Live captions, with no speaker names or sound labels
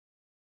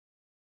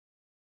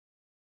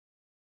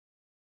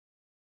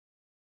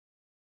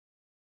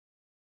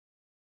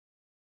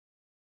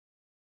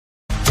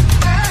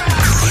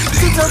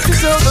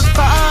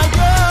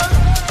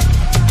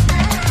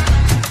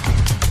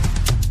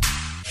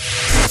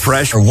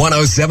Fresh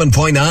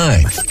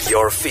 107.9.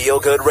 Your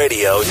feel-good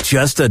radio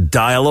just a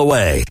dial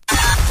away.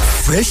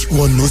 Fresh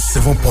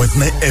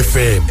 107.9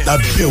 FM.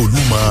 Lábẹ́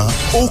Olúmọ,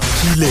 ó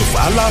kilẹ̀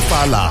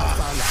fàlàfàlà.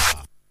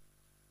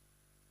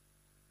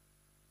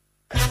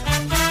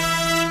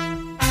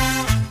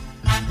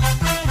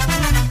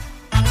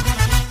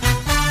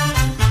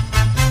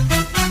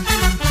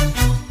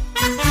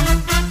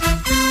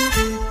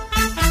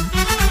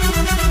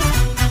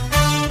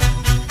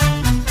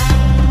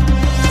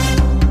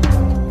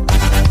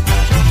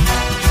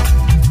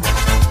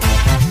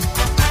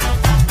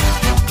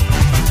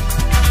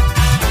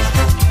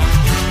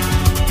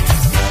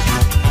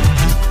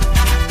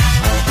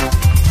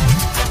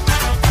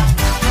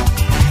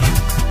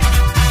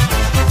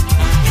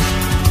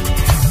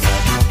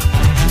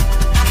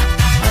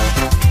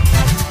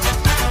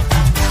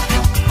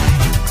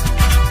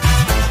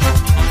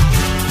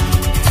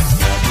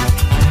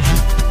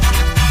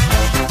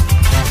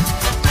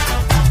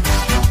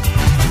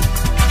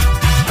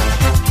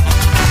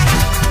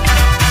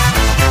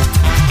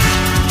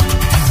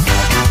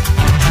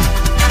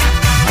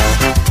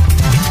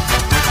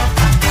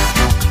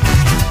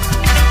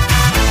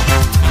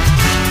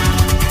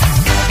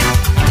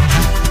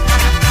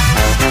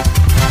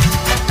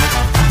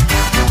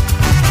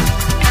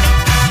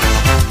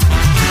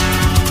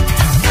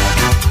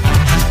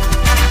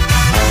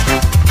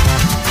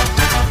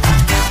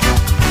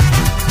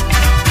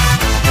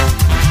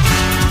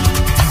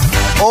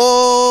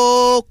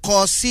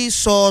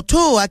 sísọ tó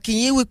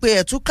akínyìn wípé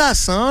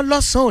ẹ̀túnkàsán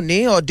lọ́sàn-án òní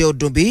ọ̀dẹ̀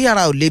òdùn bí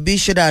ara ò lè bí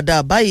ṣe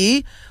dáadáa báyìí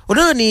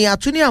òun ni a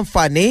tún ní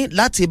àǹfààní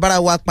láti bára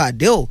wa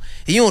pàdé o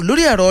ìyẹn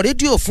lórí ẹ̀rọ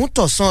rédíò fún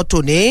tọ̀sán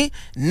tòní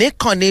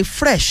níkànnì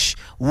fresh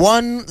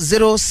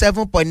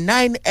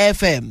 107.9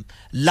 FM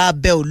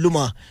lábẹ́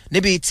Olúmọ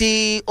níbi tí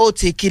ó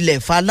ti kilẹ̀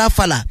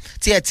falafala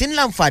tí ẹ̀ ti ń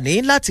láǹfààní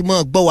láti mọ̀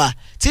gbọ́ wa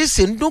tí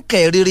sì ń dún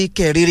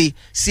kẹ̀rìírí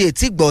sí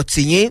etí gbọ́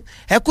tìyín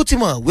ẹ kú ti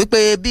mọ̀ wípé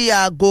bí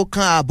aago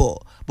kan ààbọ̀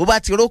bó bá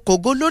ti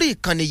rókògó lórí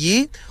ìkànnì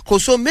yìí kò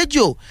so méjì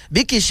o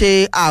bí kì í ṣe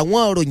àwọn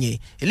òròyìn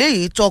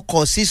eléyìí tọkọ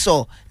sísọ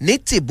ní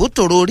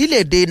tìbútòrò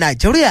orílẹ̀-èdè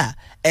Nàìjíríà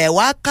ẹ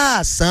wá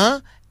káàsán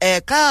ẹ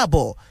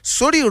káàbọ̀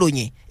sórí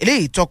ìròyìn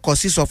eléyìí tọkọ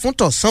sísọ fún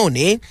tọ̀sán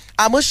òní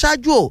àmọ́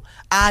ṣáájú o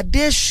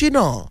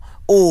Adésínà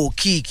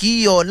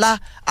Òkìkíọlá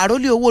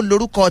àrólé owó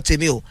lórúkọ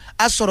tèmi o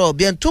a sọ̀rọ̀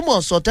bí ẹni tó mọ̀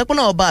sọ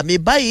tẹ́pọ́nà ọba mi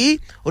báyìí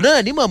òun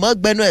náà ní mọ̀mọ́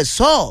gbẹnu ẹ̀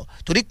sọ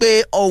torí pé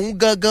òun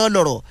gangan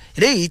lọ̀rọ̀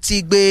eléyìí ti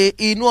gbé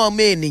inú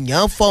ọmọ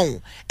ènìyàn fọ̀hún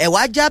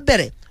ẹ̀wá já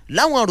bẹ̀rẹ̀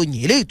láwọn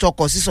òròyìn eléyìí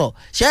tọkọ sísọ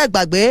ṣé ẹ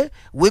gbàgbé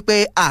wípé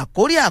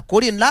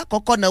àkórí ńlá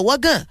kọ́kọ́ náà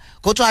wọ́gàn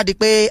kó tó a di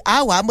pé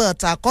àwa mọ̀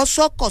ta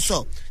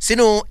kọ́sọ́kọ̀sọ̀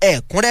sínú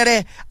ẹ̀kúnrẹ́rẹ́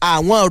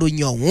àwọn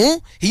òròyìn ọ̀hún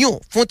yíyùn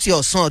fún ti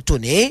ọ̀sán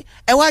tòní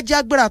ẹ wá já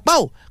gbéra pa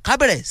ò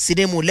kábẹ̀rẹ̀ sí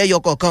ní mú lẹ́yọ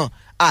kọ̀ọ̀kan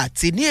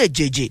àti ní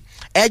èjèèjì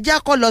ẹjá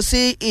kọ́ lọ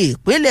sí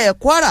ìpínlẹ̀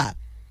Kwara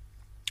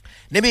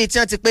níbi tí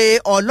wọ́n ti pé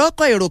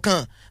ọlọ́kọ̀ èrò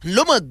kan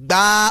ló mọ̀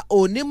gba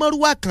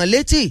onímọ̀rúwà kan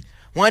létí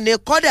wọ́n ní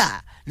kọ́dà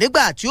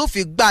nígbà tí ó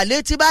fi gbà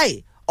létí báyìí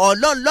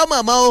ọlọ́run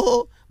lọ́mọ̀mọ́ o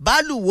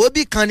bálùwò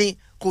bí kan ni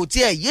kò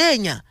tiẹ̀ yé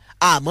èèyàn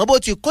àmọ́ bó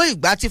ti kó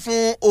ìgbà tí fún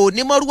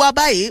onímọ̀rúwà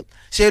báyìí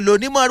ṣe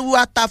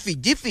lónímọ̀rúwà ta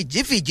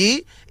fìjífìjí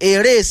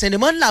èrè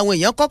sinimá làwọn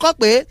èèyàn kọ́kọ́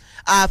pé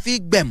àfi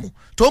gbẹ̀mù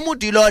tó mú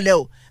di lọ́ọ̀lẹ̀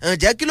o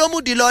ǹjẹ́ kí ló mú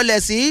di lọ́ọ̀lẹ̀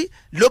sí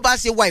ló bá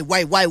ṣe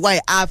wáì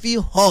àfi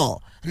hàn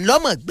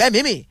lọ́mọ̀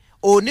gbẹ́mímì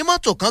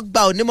onímọ́tò kan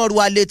gba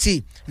onímọ̀rúwà létí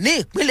ní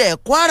ìpínlẹ̀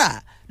Kwara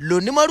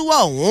lónímọ̀rúwà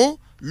ọ̀hún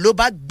ló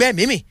bá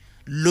gbẹ́mímì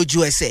lójú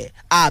ẹsẹ̀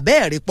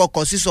àbẹ́ẹ̀rí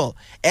pọkọ sísọ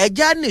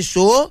ẹja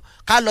nìṣó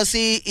ká lọ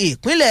sí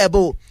ìpínlẹ̀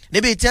èbó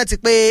níbi tí wọ́n ti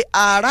pé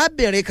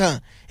arábìnrin kan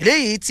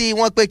eléyìí tí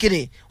wọ́n pé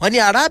kíni wọ́n ní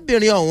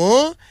arábìnrin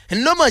ọ̀hún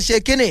ló mọ̀ ṣe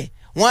kíni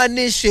wọ́n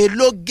ní ṣe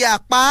ló gé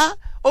apá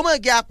ó mọ̀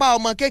gé apá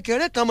ọmọ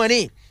kékeré kan mọ̀ ní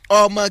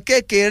ọmọ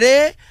kékeré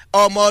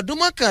ọmọ ọdún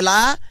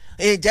 11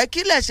 ǹjẹ́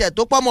kí lẹ̀ṣẹ̀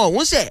tó pọ́mọ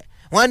ọ̀hún ṣẹ̀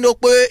wọ́n ní ó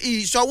pé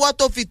ìṣọwọ́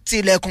tó fi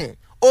tilẹ̀kùn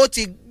ó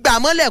ti gbà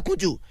mọ́lẹ̀kùn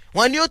jù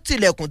wọ́n ní ó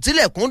tilẹ̀kùn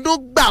dún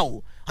gbà ó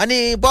wọ́n ní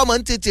bọ́mọ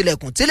ń ti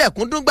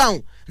tilẹ̀kùn dún gbà ó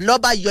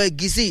lọ́ba yọ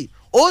igi sí i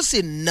ó sì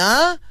ná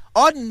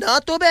ọ̀nà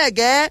tó bẹ́ẹ̀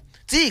gẹ́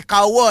tí ìka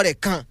ọwọ́ rẹ̀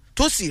kan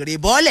tó sì rè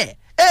bọ́lẹ̀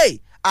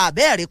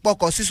àbẹ́ẹ̀rí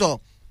pọkọ sísọ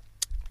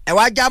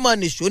ẹ̀wá jámọ́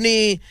nìṣó ní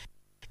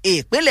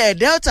ìpínlẹ̀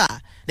Delta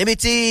níbi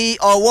tí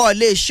ọwọ́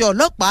iléeṣẹ́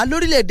ọlọ́pàá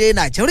lórílẹ̀‐èdè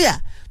Nàìjíríà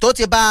tó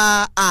ti bá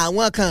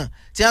àwọn kan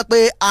tí wọ́n pe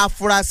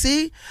afurasí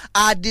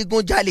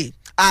adigunjalè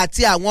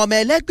àti àwọn ọmọ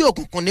ẹlẹ́gbẹ́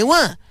òkùnkùn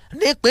níwọ̀n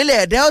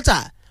nípínlẹ̀ Delta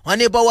wọ́n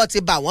ní bọ́wọ́ ti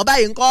bà wọ́n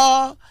báyìí ńkọ́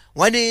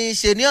wọ́n ní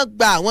ṣe ni wọ́n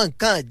gba àwọn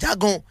nǹkan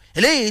jagun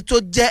eléyìí tó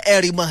jẹ́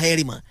ẹ̀rìmọ̀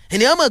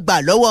ènìyàn mọ̀ gbà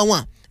lọ́wọ́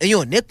wọn èyí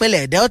ò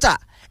nípínlẹ̀ Delta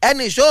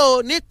ẹni ìṣó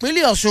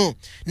nípínlẹ̀ Ọ̀ṣun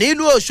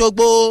nílùú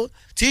Òṣogbo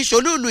tí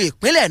ṣolúùlù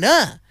ìpínlẹ̀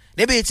náà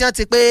níbi tí wọ́n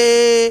ti pé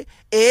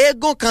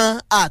eégún kan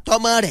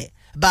àtọmọ rẹ̀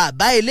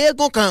bàbá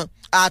eléégún kan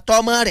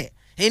àtọmọ rẹ̀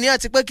ènìyàn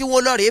ti pé kí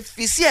wọ́n lọ́ọ́ rẹ̀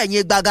fi sí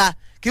ẹ̀yìn gbàgà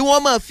kí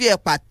wọ́n máa fi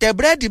ẹ̀pà tẹ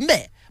búrẹ́dì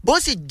ńbẹ̀ bó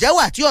sì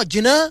jẹ́wà tí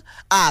ọ̀jìnà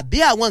àbí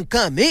àwọn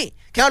nǹkan míì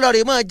kí wọ́n lọ́ọ́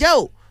rẹ̀ máa jẹ́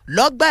ò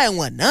lọ́gbà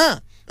ẹ̀wọ̀n náà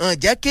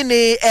ǹjẹ́ kí ni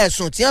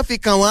ẹ̀sùn tí wọ́n fi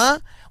kàn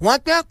wọ́n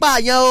pé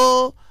pààyàn o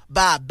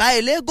bàbá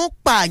eléégún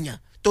pààyàn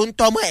tó ń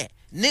tọmọ ẹ̀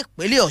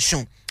nípínlẹ̀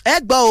Ọ̀ṣun ẹ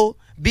gbọ́ o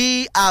bí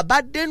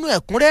àbádẹ́nu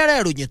ẹ̀kúnrẹ́rẹ́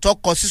ìròyìn tó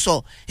kọ sísọ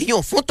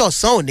ìyẹn fún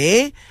tọ̀sán òní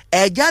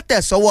ẹ̀já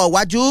tẹ̀sọ́wọ́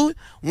wájú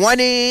wọn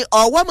ni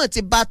ọwọ́ mọ̀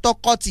ti bá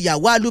tọkọ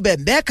tìyàwó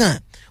alúbẹ̀ǹbẹ̀ kan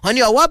wọn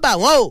ni ọwọ́ bà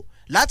wọ́n o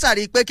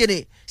látàrí pé kíni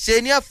ṣe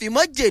ni a fi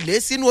májèlé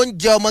sínú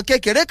oúnjẹ ọmọ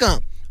kékeré kan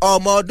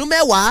ọmọ ọdún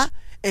 10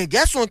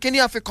 ìgẹ́sùn kíni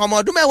a fi kan ọmọ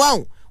ọdún 10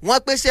 ọ̀hún wọ́n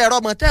pèsè ẹ̀rọ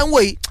ọmọ tẹ́ ń wò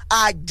yìí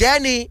àjẹ́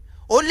ni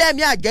ó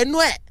lẹ́mìí àjẹ́nú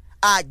ẹ̀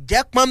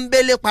àjẹ́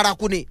pọ́nbélé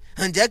paraku ni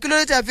ǹjẹ́ kí ló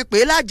dé tẹ́ fi pè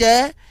é lájẹ́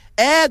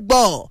ẹ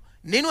gbọ́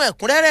nínú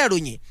ẹ̀kúnrẹ́rẹ́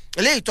ìròyìn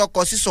eléyìí tọkọ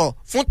sísọ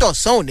fún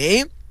tọ̀sán òní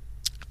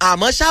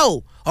àmọ́ ṣá o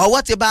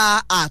ọwọ́ ti bá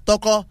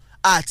àtọkọ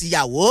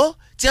àtìyàwó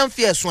tí wọ́n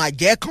fi ẹ̀sùn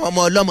àjẹ́ kan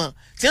ọmọ ọlọ́mọ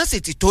tí wọ́n sì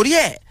ti torí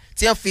ẹ̀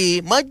tí wọ́n fi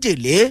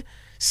májèlé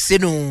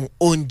sínú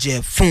oúnjẹ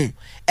fún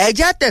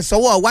ẹ̀jẹ̀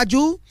tẹ̀sọ́wọ́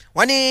wájú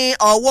wọ́n ní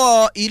ọwọ́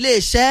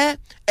iléeṣẹ́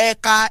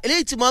ẹ̀ka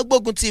eléyìí tí wọ́n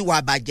gbógun ti ìwà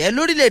àbàjẹ́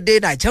lórílẹ̀‐èdè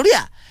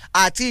nàìjíríà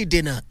àti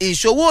ìdènà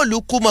ìṣòwò òlu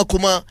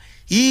kúmọkúmọ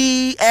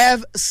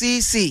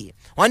EFCC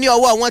wọ́n ní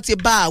ọwọ́ wọn ti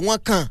bá àwọn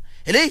kan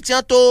eléyìí tí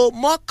wọ́n tó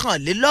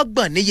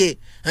 21 níye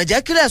ǹjẹ́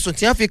kí lẹ̀sùn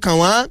tí wọ́n fi kàn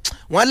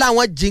wọ́n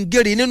láwọn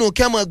jìngìrì nínú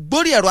kí wọ́n mọ̀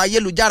gbórí ẹ̀rọ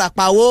ayélujára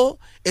pawó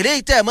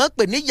eléyìí tẹ́ ẹ̀ mọ̀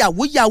pé ní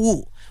yahoo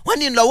wọ́n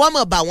ní lọ́wọ́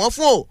mọ̀ bá wọn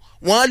fún o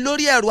wọ́n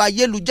lórí ẹ̀rọ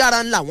ayélujára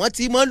ńlá wọ́n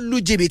ti mọ̀ lu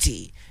jìbìtì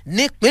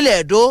nípínlẹ̀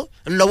Èdó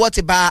ńlọ́wọ́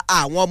ti bá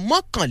àwọn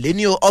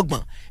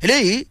 21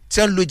 eléyìí tí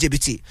wọ́n lu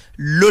jìbìtì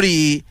lórí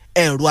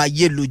ẹ̀rọ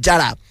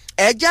ayélujára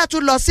ẹ̀jẹ̀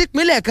tún lọ sí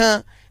ìpínlẹ̀ kan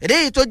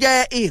eléyìí tó jẹ́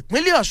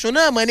ìpínlẹ̀ Ọ̀ṣun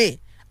náà mọ̀ ni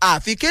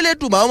àfi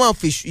kélédùmọ̀ wọn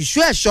fi ìṣú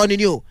ẹ̀ṣọ́ ni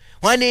o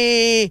wọ́n ní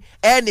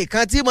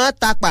ẹnìkan tí mọ̀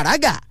ta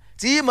pàrágà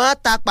tí mọ̀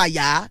ta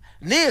pàyà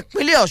ní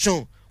ìpínlẹ̀ Ọ̀ṣun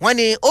wọ́n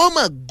ní ó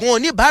mọ̀ gun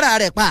oníbàárà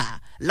rẹ̀ pa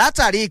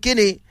látàrí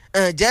kíni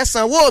ǹjẹ́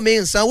sanwó mi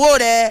sanwó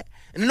rẹ̀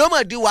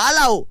ńlọ́mọ̀ di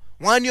wàhálà o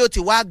wọ́n ní ó ti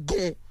wá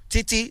gun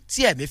títí tí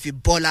ẹ̀mí fi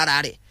bọ́ lára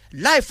rẹ̀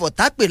láì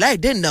fọ̀tápè láì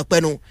dènà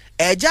pẹnu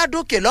ẹ̀já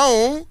dókè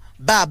lọ́hùn-ún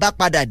bá a bá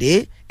padà dé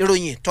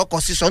ìròyìn tọkọ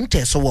sísọ ń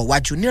tẹ̀ sọ́wọ́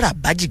wájú ní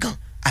ràbájìgàn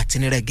àti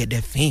ní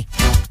rẹ̀gẹ̀dẹ̀ fín.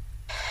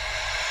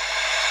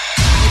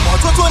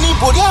 ìmọ́tótó ní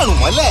borí àrùn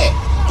mọ́lẹ̀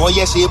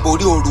bọ́yẹ́ ṣe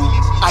borí ooru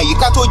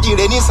àyíká tó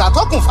jíire ní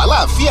ṣàtọ́kùn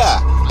fàlàáfíà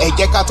ẹ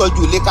jẹ́ ká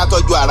tọ́jú ilé ká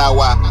tọ́jú ara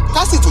wa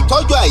ká sì tún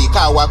tọ́jú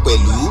àyíká wa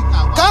pẹ̀lú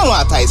káàrùn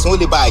àtàìsàn ó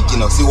lè bá a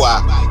jìnnà sí wa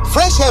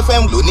Fresh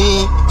FM ló ní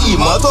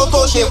ìmọ́tótó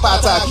ṣe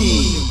pàtàkì.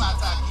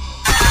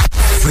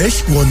 Fresh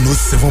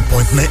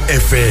 107.9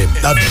 FM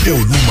lábẹ́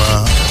Olúmọ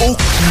ó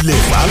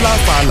kilẹ̀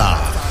fàlàfàlà.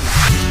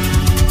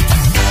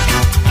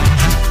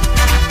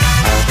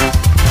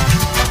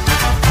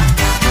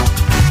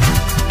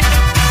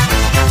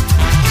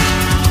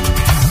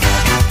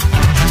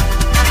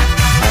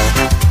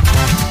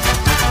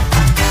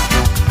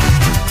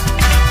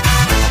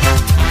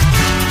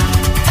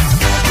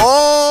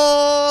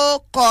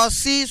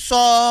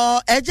 sísọ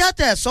ẹjẹ́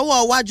tẹ̀sọ́wọ́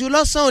wájú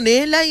lọ́sàn òní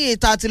lẹ́yìn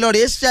tá a ti lọ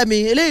rèé sẹ́mi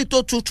eléyìí tó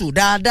tutù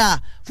dáadáa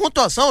fún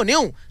tọ̀sán òní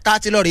hùn tá a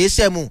ti lọ rèé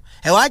sẹ́mu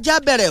ẹ̀wá já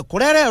bẹ̀rẹ̀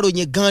kúrẹ́rẹ́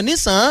ìròyìn gan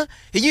nísàn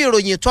ìyín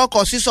ìròyìn tọkọ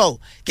sísọ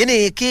kí ni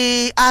kí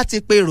a ti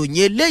pe ìròyìn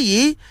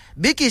eléyìí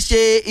bí kì í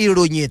ṣe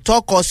ìròyìn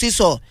tọkọ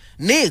sísọ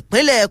ní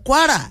ìpínlẹ̀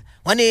Kwara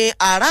wọ́n ní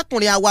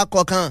arákùnrin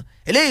awakọ̀ kan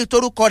eléyìí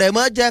torúkọ rẹ̀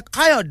mọ́ jẹ́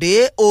Káyọ̀dé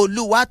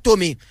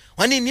Olúwatómi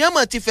wọ́n ní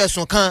níyàmọ̀ ti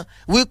fẹ̀sùn kan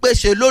wípé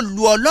ṣe ló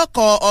lu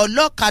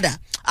ọlọ́kadà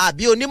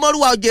àbí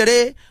onímọ̀rúwà òjèrè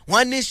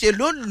wọ́n ní ṣe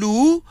ló lù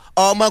ú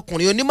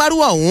ọmọkùnrin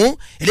onímọ̀rúwà ọ̀hún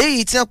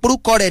eléyìí tí wọ́n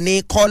porúkọ rẹ̀ ní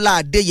Kọ́lá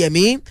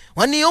Adéyẹmí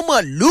wọ́n ní ó mọ̀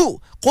lù ú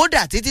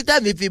kódà títí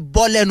tẹ̀mí fi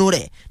bọ́ lẹ́nu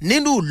rẹ̀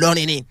nínú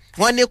Ìlọrin ni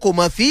wọ́n ní kò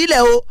mọ̀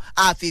fílẹ̀ o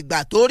àfìgbà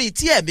tó rí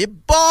tí ẹ̀mí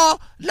bọ́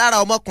lára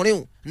ọmọkùnrin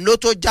ló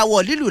tó jáwọ́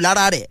lílù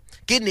lára rẹ̀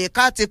kí ni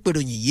ká ti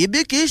pèròyìn yìí bí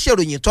kì í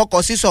ṣèròyìn tọkọ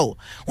sísọ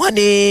wọ́n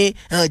ní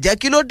ǹjẹ́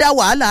kí ló dá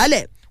wàhálà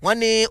alẹ̀ wọ́n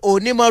ní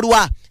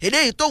onímọ̀rúwà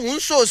eléyìí tóun ń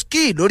so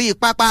ski lórí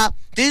pápá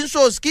tí ń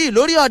so ski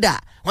lórí ọ̀dà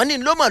wọ́n ní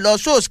ló mọ̀ lọ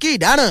so ski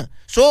ìdáràn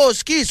so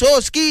ski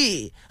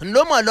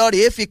ló mọ̀ lọ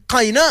rèé fi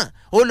kan iná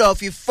ó lọ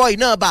fi fọ́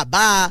iná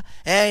bàbá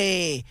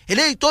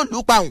eléyìí tó lù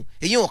pàùn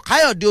èyí ò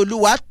Káyọ̀dé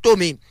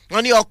Olúwatómi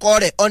wọ́n ní ọkọ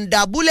rẹ̀ ọ̀ǹda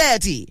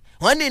búlẹ̀ẹ̀tì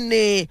wọ́n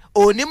ní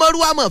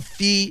onímọ̀rúwà mọ̀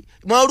fi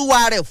mọ̀rúwà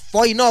rẹ̀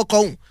fọ́ iná ọkọ̀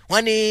ọ̀hún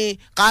wọ́n ní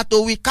ká tó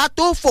wí ká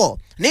tó fọ̀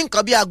ní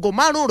nǹkan bíi aago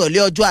 5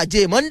 ìrọ̀lẹ́ ọjọ́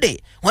ajé Monday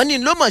wọ́n ní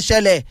ló mọ̀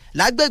ṣẹlẹ̀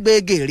lágbègbè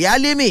Gèrè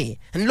Álímì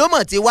ló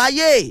mọ̀ ti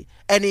wáyé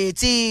ẹni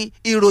tí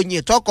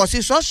ìròyìn tọkọ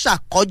sísọ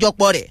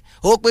ṣàkọjọpọ̀ rẹ̀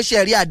ó pé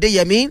Ṣẹ̀rí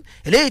Adéyẹmí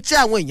eléyìí tí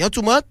àwọn èèyàn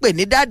tún mọ̀ pè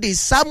ní Dádì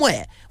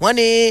Samuel wọ́n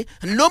ní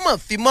ló mọ̀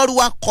fi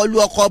mọ́rúwá kọlu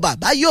ọkọ̀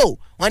bàbá yóò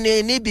wọ́n ní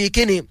níbi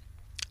kíni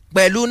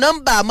pẹ̀lú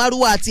nọ́mbà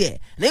márùwá tiẹ̀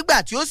nígbà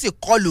tí ó sì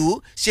kọlù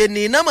ṣe ni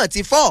iná mọ̀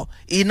ti fọ́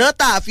iná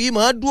tá a fi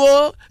mọ́ dúró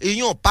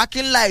ìyún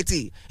parking light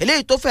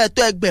eléyìí tó fẹ́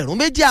tó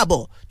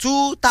 2,500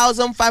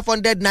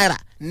 2,500 naira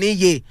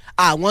níye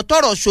àwọn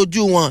tọ́rọ̀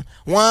ṣojú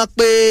wọ́n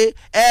pé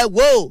ẹ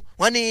wò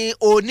wọ́n ní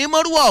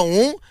onímọ̀rúwọ̀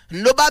ọ̀hún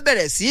ló bá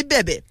bẹ̀rẹ̀ sí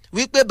bẹ̀bẹ̀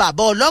wípé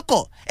bàbá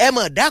ọlọ́kọ̀ ẹ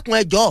mọ̀ dákun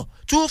ẹjọ́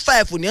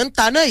 2,500 ní ń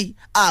taná yìí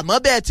àmọ́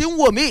bẹ́ẹ̀ tí ń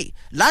wò mí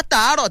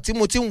látàárọ̀ tí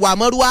mo ti ń wà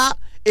mọ́rúwá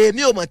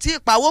èmi ò mọ̀ tí ì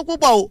pawó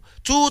púpọ̀ o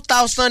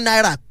 2,000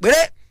 naira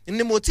péré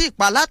ni mo ti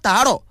pa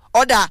látàárọ̀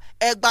ọ̀dà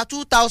ẹgbà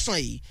 2,000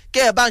 yìí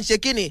kẹ́ ẹ bá ń ṣe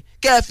kíni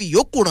kẹ́ ẹ fi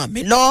yòókù ràn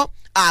mí lọ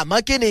àmọ́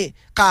kíni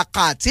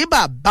kàkà tí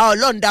bàbá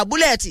ọlọ́ǹda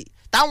búlẹ̀tì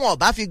táwọn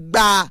ọba fi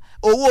gba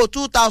owó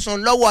 2000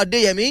 lọ́wọ́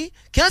Adéyẹmí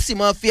kí wọ́n sì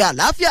máa fi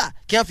àlàáfíà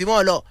kí wọ́n fi mọ́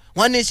ọ lọ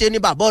wọ́n ní ṣe ni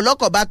bàbá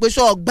ọlọ́kọ̀ bá pé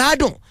sọ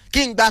gbádùn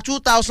kí n gba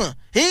 2000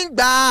 ń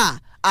gbà á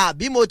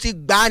àbí mo ti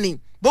gbà á ni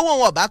bówó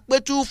wọn bá pé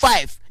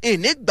 25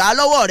 ìní gbà á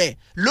lọ́wọ́ rẹ̀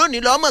lónìí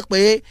lọ́mọ pé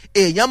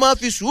èèyàn máa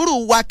fi sùúrù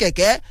wa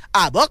kẹ̀kẹ́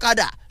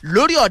àbọ̀kadà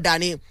lórí ọ̀dà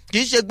ni kì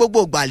í ṣe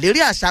gbogbo gbàlérí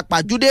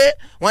àṣàpàjúdé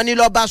wọn ní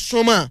lọ́ba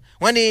súnmọ́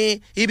wọn ní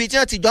ibi tí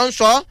wọ́n ti jọ ń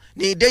sọ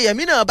ní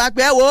Adéyẹmí náà bá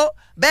pẹ́ wo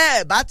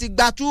bẹ́ẹ̀ bá ti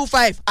gba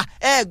 25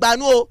 ẹ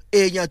gbanú o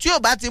èèyàn tí ò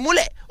bá ti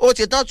múlẹ̀ ó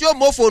ti tán tí ó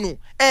mọ́fọ̀nù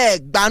ẹ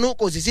gbanú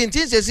kò sì sí ti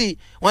ń ṣe sí i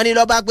wọn ní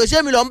lọ́ba pé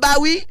ṣé mi lọ́ ń bá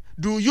wí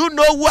do you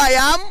know who I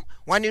am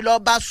wọ́n ní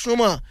lọ́ba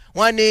súnmọ́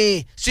wọ́n ní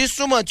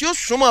sísúnmọ́ tí ó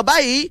súnmọ́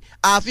báyìí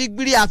àfi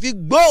gbiri àfi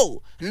gbó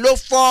ló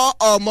fọ́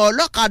ọmọ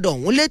ọlọ́kadà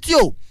ọ̀hún létí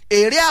o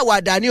eré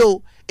àwàdà ni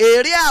o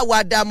eré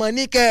àwàdà mọ̀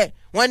níkẹ́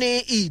wọ́n ní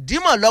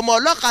ìdímọ̀ lọ́mọ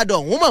ọlọ́kadà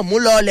ọ̀hún mọ̀ mú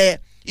lọ́lẹ̀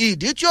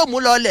ìdí tí ó mú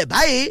lọ́lẹ̀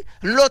báyìí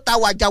ló ta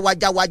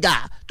wàjàwàjàwàjà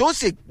tó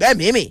sì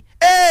gbẹ́mìímì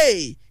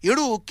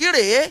irú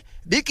kíre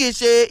bí kì í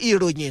ṣe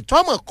ìròyìn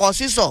tọ́mọ̀ kọ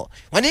sísọ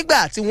wọ́n nígbà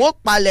tí wọ́n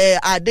palẹ̀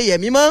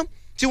Adéyẹmí mọ́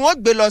tí wọ́n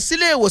gbé lọ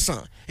sílé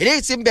ìwòsàn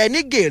eléyìí tí ń bẹ ní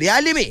gèrè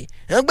álímì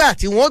nígbà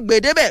tí wọ́n gbé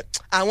débẹ̀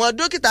àwọn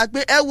dókítà pé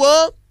ẹ wo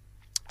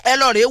ẹ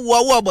lọ rèé wo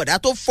ọwọ́ bọ̀dá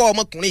tó fọ́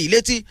ọmọkùnrin yìí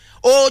létí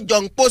ó jọ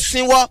ń pò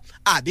sínwọ́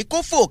àbí kó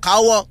fò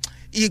káwọ́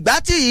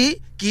ìgbátí yìí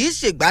kì í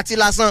ṣègbátí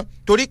lásán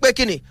torí pé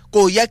kíni kò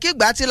yẹ kí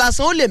ìgbátí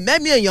lásán ó lè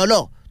mẹ́mí èèyàn lọ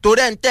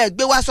torí ẹ̀ ń tẹ́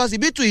gbé wá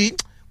sọ́sibítù yìí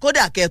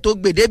kódà kẹ́ tó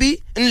gbé débí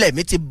ńlẹ̀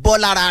mi ti bọ́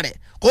lára rẹ̀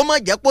kó má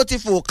jẹ́ pó ti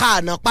fò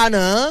káànà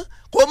paná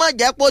kó má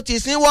jẹ́ pó ti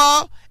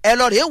sínwọ́ ẹ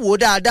lọ rèé wò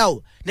dáadáa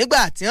o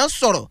nígbà tí wọ́n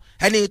sọ̀rọ̀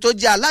ẹni tó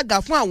jẹ́ alága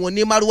fún àwọn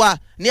onímàrúwá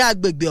ní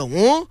agbègbè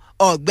ọ̀hún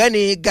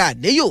ọ̀gbẹ́ni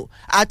Ganiyu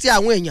àti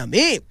àwọn èèyàn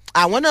míì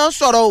àwọn náà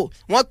sọ̀rọ̀ o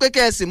wọ́n pé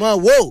kẹ́ ẹ sì mọ̀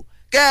wò ó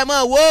kẹ́ ẹ mọ̀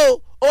wò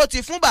ó ó ti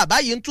fún bàbá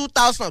yìí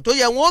 2000 tó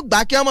yẹ wọn ó gbà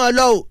kí ẹ mọ̀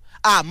lọ o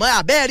àmọ́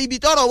àbẹ́ẹ̀rí ibi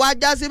tọ́rọ̀ wá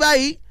já sí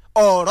báyìí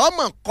ọ̀rọ̀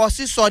mọ̀ kọ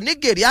sísọ ní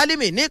gèrè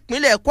álímì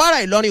nípínlẹ̀ Kwara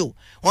Ìlọrin o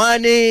wọ́n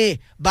ní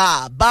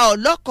bàbá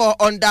ọlọ́kọ̀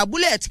ọ̀ndà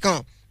búlẹ̀tì kan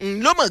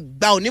ló mọ̀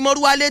gba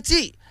onímọ̀rúwá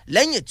létí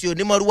lẹ́yìn tí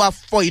onímọ̀rúwá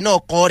fọ́ iná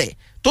ọkọ̀ rẹ̀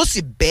tó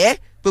sì bẹ́ẹ̀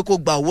pé kó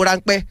gba owó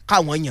ráńpẹ́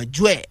káwọn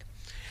yanjú ẹ̀.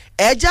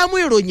 ẹ já mú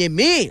ìròyìn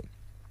míì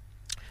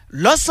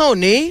lọ́sàn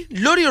òní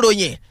lórí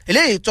ìròyìn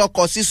eléyìí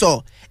tọkọ sísọ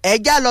ẹ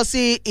já lọ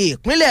sí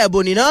ìpínlẹ̀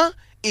Bonina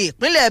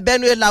ìpínlẹ̀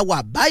Benue la wà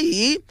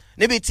báyìí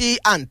níbi tí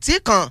àǹtí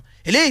kan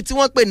eléyìí tí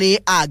wọ́n pè ní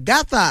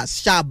Agatha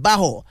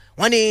Shabaho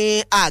wọ́n ní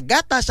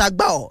Agatha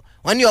Shabaho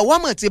wọ́n ní ọwọ́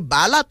mọ̀ ti bá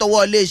a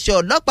látọwọ́ iléeṣẹ́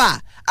ọlọ́pàá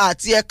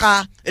àti ẹ̀ka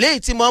eléyìí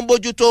tí wọ́n ń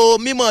bójútó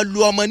mímọ́ lu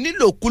ọmọ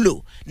nílòkulò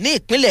ní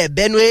ìpínlẹ̀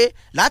Benue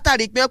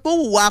látàrí pé ó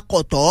hùwà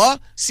kọ̀tọ́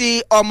sí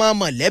ọmọ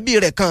mọ̀lẹ́bí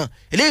rẹ̀ kan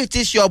eléyìí tí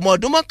ṣe ọmọ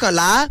ọdún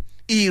 11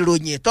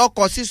 ìròyìn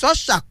tọkọ sísọ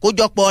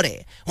ṣàkójọpọ̀ rẹ̀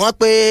wọ́n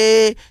pé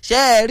ṣe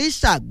é rí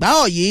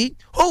Ṣàgbáọ̀ yìí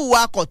ó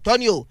hùwà kọ̀tọ́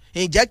ni o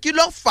ǹjẹ́ kí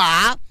ló fà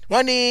á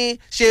wọ́n ní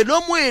ṣe ló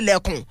mú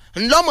ilẹ̀kùn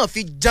ńlọ́mọ̀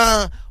fi jan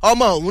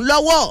ọmọ òun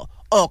lọ́wọ́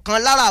ọ̀kan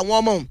lára àwọn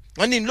ọmọ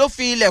wọ́n ní ló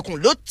fi ilẹ̀kùn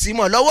ló tì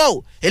mọ́ lọ́wọ́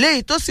o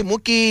eléyìí tó sì mú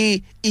kí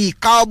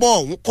ìka ọmọ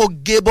òun kó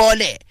gé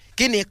bọ́ọ̀lẹ̀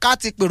kí ni ká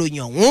ti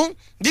pèròyìn ọ̀hún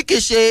bí kì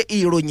í ṣe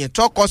ìròyìn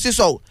tọkọ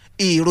sísọ o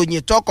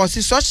ìròyìn tọkọ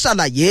sísọ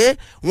ṣàlàyé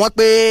wọ́n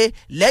pé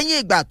lẹ́yìn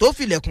ìgbà tó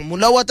filẹ̀kùn mú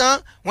lọ́wọ́ tán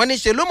wọ́n ní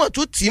ṣe ló mọ̀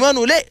tún tì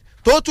mọ́nu lé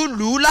tó tún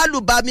lù ú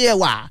lálùbami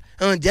ẹ̀wà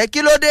ǹjẹ́ kí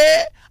ló dé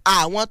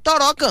àwọn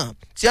tọ́rọ̀ kàn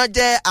tí wọ́n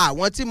jẹ́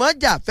àwọn tí wọ́n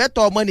jà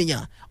fẹ́tọ̀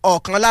ọmọnìyàn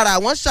ọ̀kan lára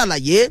wọn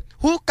ṣàlàyé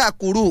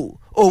húkàkùrù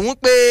òun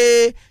pé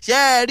ṣe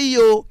é rí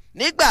o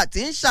nígbà tí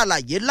ń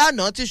ṣàlàyé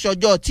lánàá tí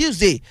ṣọjọ́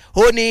Tuesday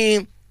ó ní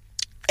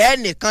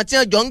ẹnìkan tí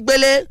wọ́n jọ ń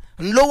gbélé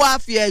ló wáá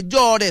fi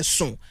ẹjọ́ rẹ̀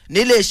sùn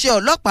níléeṣẹ́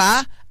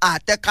ọlọ́pàá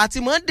àtẹ̀ka tí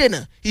wọ́n dènà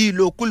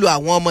ìlòkulò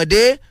àwọn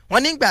ọmọdé wọn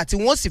nígbà tí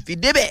wọ́n sì fi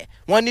débẹ̀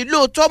wọ́n ní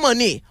lóòótọ́ mọ̀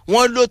ni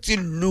wọ́n ló ti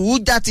lù ú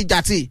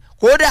játijàti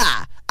kódà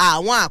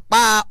àwọn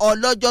àpá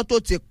ọlọ́jọ́ tó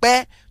ti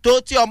pẹ́ tó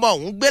tí ọmọ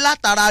òun gbé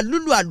látara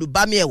lúlù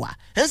àlùbami ẹ̀wà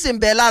ń sì ń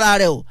bẹ lára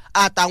rẹ̀ o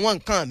àtàwọn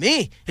nǹkan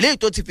míì léyìí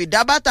tó ti fi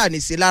dá bàtà nì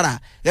sí lára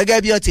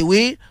gẹ́gẹ́ bí ó ti wí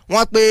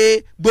wọ́n pé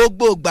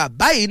gbogbo ìgbà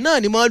báyìí náà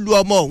ni wọ́n lu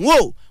ọmọ òun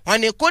o wọ́n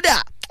ní kódà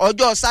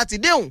ọjọ́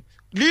sátidé òun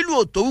lílù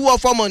òtó wíwọ́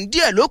fọmọ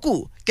díẹ̀ lókù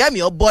kẹ́mi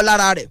ọ bọ́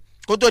lára rẹ̀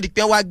kó tó di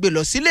pé wá gbé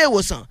lọ sílé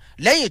ìwòsàn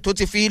lẹ́yìn tó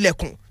ti fi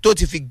ilẹ̀kùn tó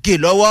ti fi gé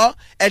lọ́wọ́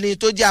ẹni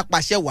tó jẹ́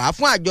apàṣẹ wàá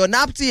fún àjọ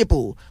naptip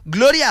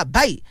Gloria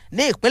Bayi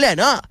ní ìpínlẹ̀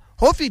náà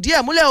ó fìdí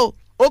ẹ̀ múlẹ̀ o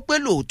ó pé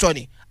lóòótọ́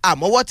ni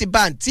àmọ́ wọ́n ti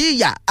bá àǹtí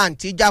ìyá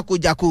àǹtí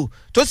jákujàku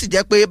tó sì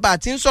jẹ́ pé bá a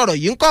ti ń sọ̀rọ̀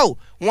yìí ń kọ́ ò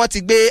wọ́n ti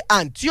gbé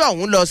àǹtí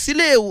ọ̀hún lọ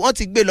sílé wọ́n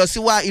ti gbé lọ sí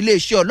wá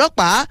iléeṣẹ́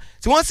ọlọ́pàá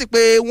tí wọ́n sì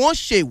pé wọ́n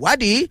ṣe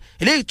ìwádìí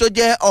eléyìí tó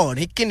jẹ́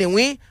ọ̀rìn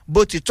kìnìún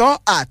bó ti tọ́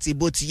àti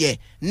bó ti yẹ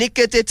ní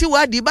kété tí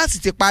ìwádìí bá sì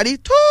ti parí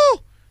tó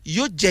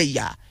yóò jẹ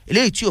ìyà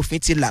eléyìí tí òfin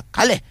ti là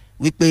kálẹ̀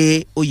wípé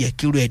ó yẹ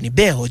kí irú ẹni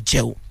bẹ́ẹ̀ ó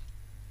jẹ o.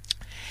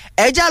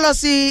 ẹ já lọ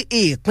sí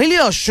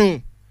ìpínlẹ̀ Ọ̀ṣun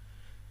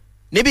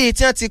níbi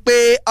tí wọ́n ti pé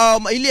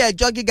ilé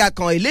ẹjọ́ gíga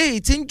kan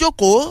eléyìí tí ń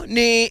jókòó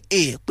ní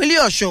ìpínlẹ̀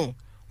Ọ̀ṣun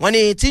wọ́n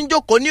ní tí ń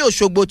jókòó ní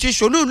Òṣogbo tí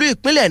ṣolúùlú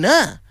ìpínlẹ̀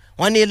náà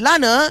wọ́n ní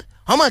lánàá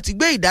ọmọ ti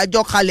gbé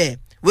ìdájọ́ kalẹ̀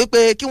wípé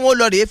kí wọ́n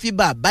lọ rèé fi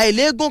bàbá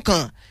eléégún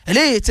kan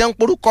eléyìí tí ń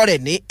porúkọ rẹ̀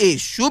ní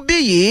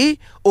Èṣùbíyì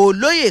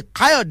Olóyè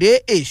Káyọ̀dé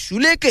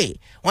Èṣùlékè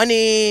wọ́n ní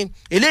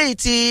eléyìí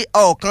tí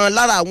ọ̀kan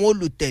lára àwọn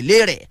olùtẹ̀lé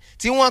rẹ̀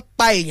tí wọ́n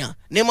pa èèyàn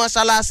ní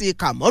mọ́ṣáláṣí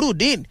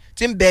Kamorudeen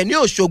tí ń bẹ ní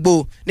Òṣogbo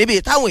níbi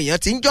táwọn èèyàn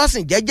ti ń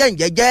jọ́sìn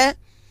jẹ́jẹ́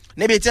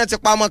níbi tí wọ́n ti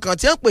pa ọmọ kan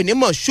tí wọ́n pè ní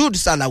Moshood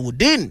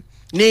Salawudeen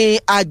ní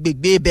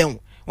agbègbè ibẹ̀hùn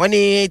wọ́n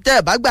ní tẹ́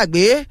ẹ̀ bá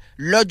gbàgbé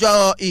lọ́jọ́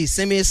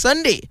ìsinmi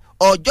Sunday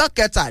ọjọ́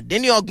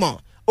 27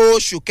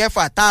 oṣù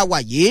kẹfà tá a wà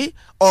yìí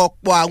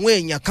ọ̀pọ̀ àwọn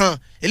èèyàn kan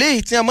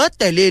eléyìí tí wọ́n mọ̀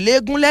tẹ̀lé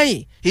eléégún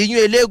lẹ́yìn ìyún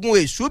eléégún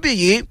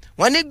Èṣùbíyì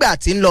wọ́n nígbà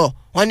tí ń lọ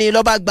wọ́n ní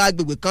lọ́ba gba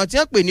agbègbè kan tí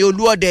wọ́n pè ní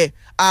Olúọdẹ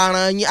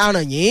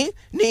Arànyìn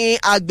ní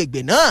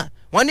agbègbè náà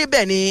wọ́n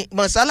níbẹ̀ ni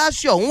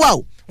mọ́sálásí ọ̀hún wà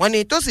ó wọ́n ní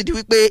tó sì di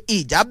wípé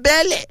ìjà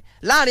bẹ́ẹ̀lẹ̀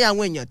láàrin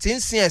àwọn èèyàn tí ń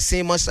sin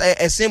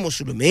ẹ̀sìn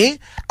mùsùlùmí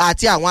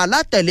àti àwọn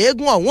alátẹ̀lé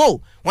eégún ọ̀hún o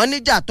wọ́n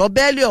níjà tó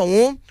bẹ́ẹ̀lẹ̀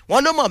ọ̀hún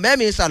wọ́n ló mọ̀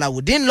mẹ́mí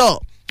Salawudeen lọ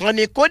wọ́n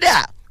ní kódà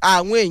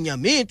àwọn èèyàn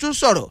míín tún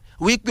sọ̀rọ̀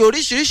wípé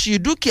oríṣiríṣi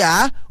dúkìá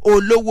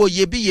olówó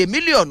iyebíye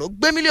mílíọ̀nù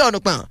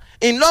pọ̀n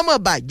ńlọ́mọ̀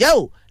bàjẹ́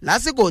o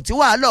lásìkò tí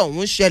wàhálà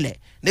ọ̀hún ṣẹlẹ̀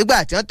nígbà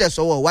tí wọ́n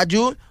tẹ̀sọ̀wọ̀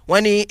wájú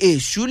wọn ni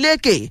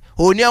Èṣùlékè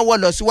òní ọwọ́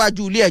lọ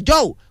síwájú ilé ẹjọ́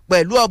o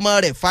pẹ̀lú ọmọ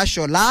rẹ̀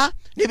Fáṣọlá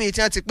níbi tí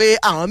wọ́n ti pé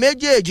àwọn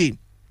méjèèjì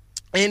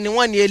ni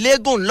wọ́n ní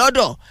eléégún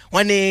lọ́dọ̀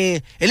wọ́n ní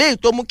eléyìí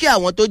tó mú kí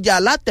àwọn tó jẹ́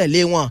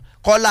alátẹ̀lé wọn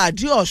Kọ́lá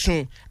Adéọ̀sùn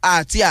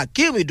àti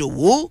Akeem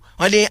Ìdòwú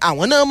wọ́n ní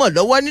àwọn náà mọ̀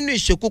lọ́wọ́ nínú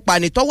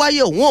ìṣekúpani tó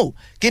wáyé òun o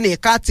kí ni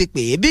ká ti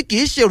pè é bí kì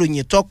í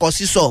ṣèròyìn tọkọ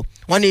sísọ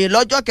wọ́n ní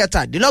lọ́jọ́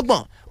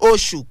 27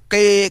 oṣù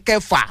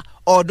kẹfà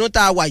ọdún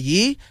tá a wà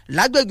yìí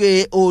lágbègbè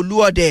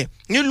Olúọdẹ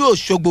nílùú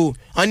Òṣogbo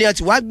wọ́n ní ẹ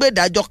ti wá gbé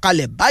ìdájọ́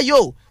kalẹ̀ báyò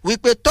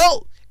wípé tó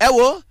ẹ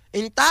wo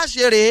ìta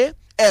ṣeré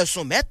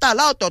ẹ̀sùn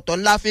 13 ọ̀tọ̀ọ̀tọ̀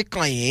ńlá fi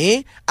kàn yín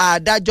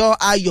adájọ́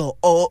Ayọ̀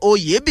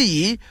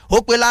Oyèbíyì ó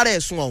pé lára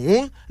ẹ̀sùn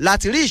ọ̀hún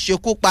láti rí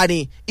ìṣekúpani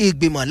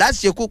ìgbìmọ̀ láti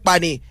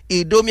ṣekúpani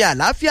ìdomi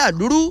àlàáfíà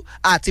lúrú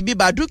àti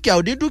bíba dúkìá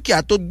onídúkìá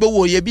tó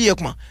gbówó iyebíye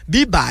pọ̀n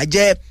bíbà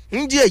jẹ́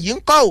ńdí èyí ń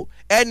kọ́ ò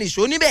ẹnì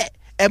ṣó níbẹ̀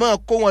ẹ máa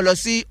kó wọn lọ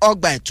sí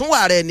ọgbà ìtúnwà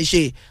rẹ̀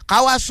níṣe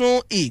káwá sún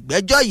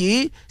ìgbẹ́jọ́ yìí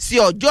sí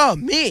ọjọ́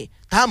míì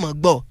táàmù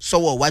gbọ́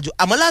sọ́wọ́ iwájú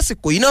àmọ́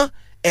lásìkò yìí náà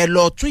ẹ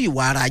lọ tún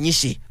ìwà ara yín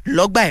ṣe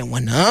lọ́gbà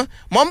ẹ̀wọ̀n náà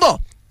mọ́ ń bọ̀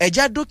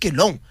ẹja dókè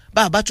lọ́hùn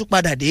bá a bá tún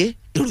padà dé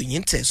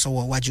ìròyìn tẹ̀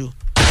sọ́wọ́ wájú.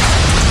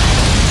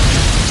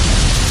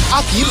 a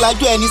kì í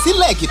lajú ẹni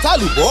sílẹ̀ kí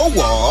tálùbọ̀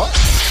wọ̀ ọ́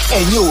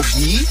ẹ̀yin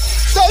òbí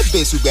tẹ́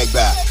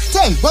bẹ̀sùgbẹ̀gbà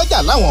tẹ́ ń gbọ́jà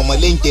láwọn ọmọ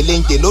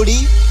léńjẹ lórí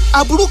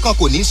aburú kan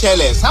kò ní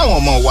ṣẹlẹ̀ sáwọn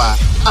ọmọ wa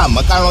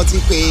àmọ́ ká rántí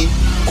pé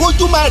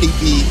kójú má rí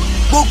bi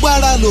gbogbo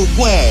ara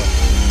lóògùn ẹ̀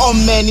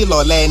ọmọ ẹni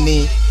lọ̀lẹ́ ẹni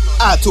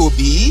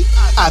àtòbí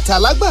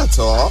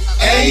àtàlágbàtọ́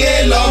ẹ̀yẹ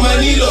lọ́mọ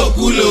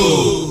nílòkulò.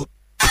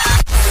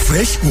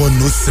 Fresh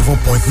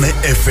 107.9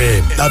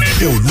 FM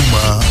lábẹ́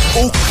Olúmọ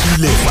ó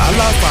kilẹ̀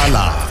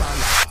fàlàfàlà.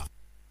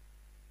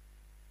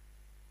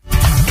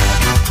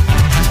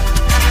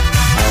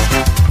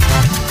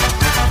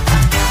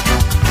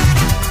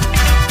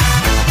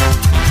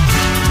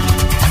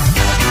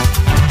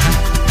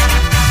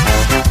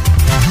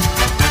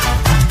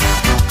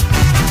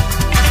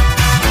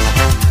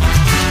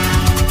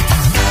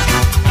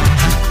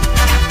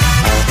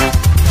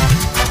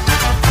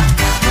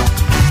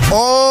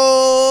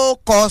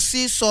 kọ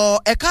sísọ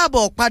ẹ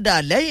káàbọ̀ padà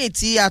lẹ́yìn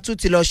tí a tún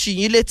ti lọ sí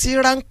yín létí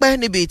ráńpẹ́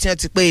níbi tí wọ́n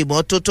ti pé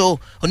ìmọ́tótó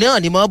oníhàn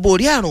ni mo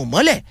borí àrùn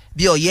mọ́lẹ̀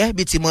bí ọ̀yẹ́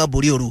bí ti mọ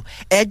borí òru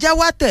ẹ̀já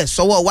wá tẹ̀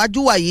sọ́wọ́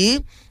wájú wa yìí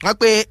wọ́n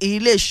pe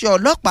iléeṣẹ́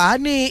ọlọ́pàá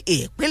ní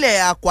ìpínlẹ̀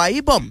Akwa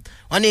Ibom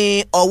wọ́n ní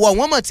ọwọ́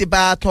wọn mọ̀ ti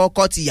bá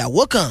tọkọ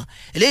tìyàwó kan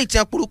eléyìí tí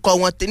wọ́n porúkọ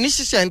wọn ní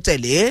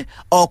ṣísẹ̀ntẹ̀lé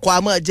ọkọ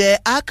àmọ́ jẹ́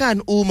Akan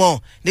Umo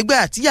nígbà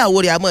tíyàwó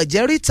rẹ̀ àmọ́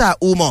jẹ́ Rita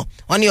Umo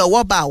wọ́n ní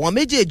ọwọ́ bá àwọn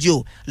méjèèjì o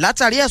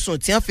látàrí ẹ̀sùn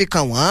tí wọ́n fi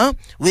kàn wọ́n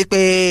wípé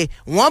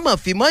wọ́n mọ̀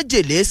fi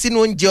májèlé sínú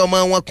oúnjẹ ọmọ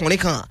wọn kùnrin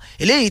kan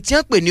eléyìí tí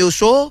wọ́n pè ní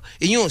oṣó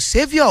ìyún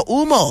Saviour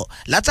Umo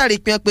látàrí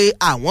pé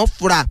àwọn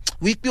fura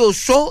wípé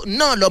oṣó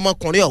náà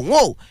lọmọkùnrin ọ̀hún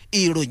o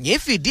ìròyìn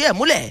fìdí ẹ̀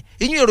múlẹ̀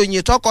ìyún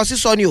ìròyìn tọkọ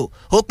sísọ ni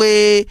ó pé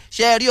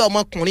ṣe rí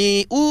ọmọkùnrin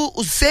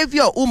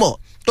Saviour Umo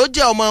tó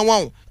jẹ́ ọmọ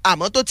wọn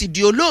àmọ́ tó ti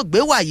di olóògbé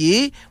wàyí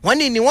wọ́n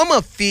ní ni wọ́n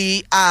mọ̀ fi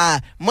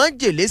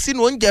májèlé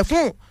sínú oúnjẹ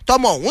fún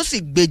tọmọ ọ̀hún sì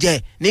gbèjẹ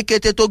ní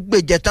kété tó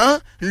gbèjẹ tán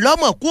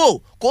lọ́mọ kú ò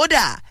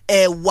kódà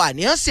ẹ̀wà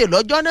ní ọ́n sè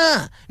lọ́jọ́ náà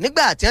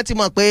nígbà tí wọ́n ti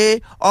mọ̀ pé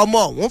ọmọ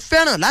ọ̀hún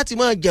fẹ́ràn láti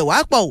máa jẹ̀wà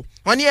pọ̀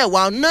wọ́n ní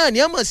ẹ̀wà náà ní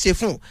ọmọ ṣe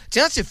fún tí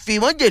wọ́n sì fi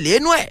májèlé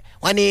inú ẹ̀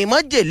wọ́n ní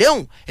májèlé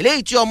ọ̀hún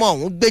eléyìí tí ọmọ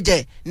ọ̀hún gbèjẹ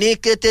ní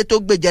kété tó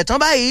gbèjẹ tán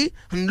báyìí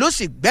ló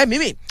sì gbẹ́mìí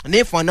mì ní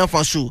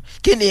fọnáfọnṣu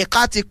kí ni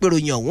ká ti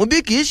pèròyìn ọ̀hún bí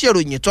kì í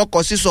ṣèròyìn tọkọ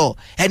sísọ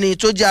ẹni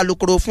tó jẹ́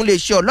alukoro fún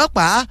iléeṣẹ́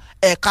ọlọ́pàá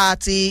ẹ̀ka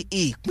ti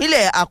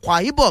ìpínlẹ̀ Akwa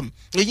Ibom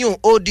ìyún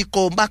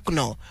Odiko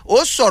Makna ó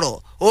sọ̀rọ̀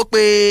ó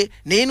pé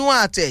nínú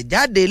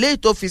àtẹ̀jáde eléyìí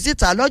tó fi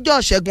síta lọ́jọ́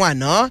Ṣẹ́gun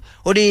àná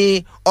ó ní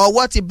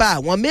ọwọ́ ti bá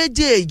àwọn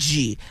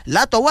méjèèjì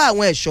látọwọ́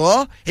àwọn ẹ̀ṣọ́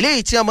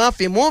eléyìí tí wọ́n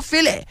fi mú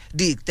fílẹ̀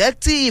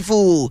dìtẹ́ktíìfù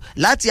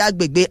láti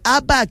agbègbè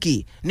abaki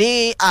ní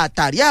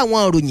àtàrí àwọn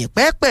ìròyìn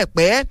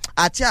pẹ́pẹ̀pẹ́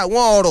àti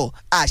àwọn ọ̀rọ̀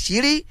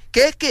àṣírí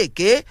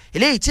kéékèèké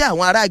eléyìí tí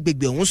àwọn ará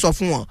agbègbè ọ̀hún sọ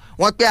fún wọn.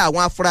 wọ́n pé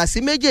àwọn afurasí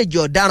méjèèjì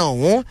ọ̀daràn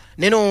ọ̀hún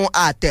nínú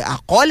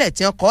àkọọ́lẹ̀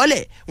tí wọ́n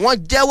kọ́ọ́lẹ̀ wọ́n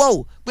jẹ́wọ́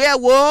ò pé ẹ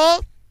wo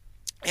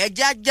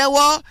ẹja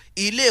jẹ́wọ́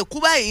ilé ikú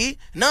báyìí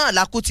náà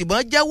làkútìbọn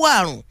jẹ́wọ́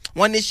àrùn.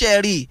 wọ́n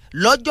níṣẹ́ rí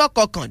lọ́jọ́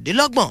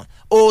 29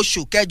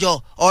 oṣù kẹjọ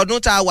ọdún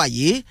tá a wà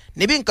yìí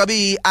níbi nǹkan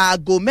bíi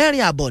aago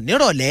 4:00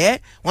 nírọ̀lẹ́.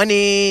 wọ́n ní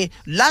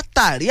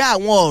látàrí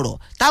àwọn ọ̀rọ̀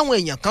táwọn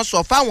èèyàn kan sọ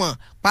fáwọn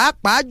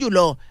pàápàá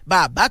jùlọ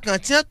bàbá kan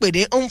tí wọ́n pè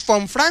ní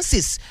Nfom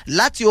Francis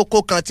láti oko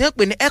kan tí wọ́n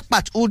pè ní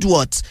Ekpat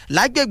Woodworth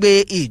lágbègbè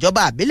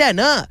ìjọba àbílẹ̀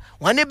náà.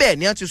 wọ́n níbẹ̀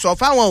ni wọ́n ti sọ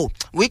fáwọn o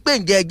wípé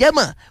ǹjẹ́ ẹgẹ́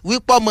mọ̀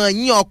wípé ọmọ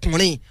yín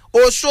ọkùnrin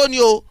oṣó ni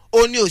o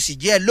ó ní òsì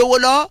jẹ́ lówó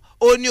lọ́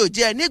ó ní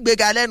òjẹ́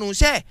nígbèga lẹ́nu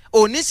iṣẹ́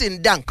òní sì ń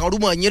da nǹkan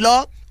rúmọ̀ yín lọ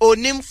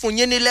òní ń fún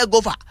yín ní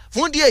lẹ́gọ́fà.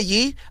 fún díẹ̀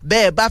yìí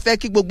bẹ́ẹ̀ bá fẹ́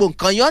kí gbogbo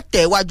nǹkan yọ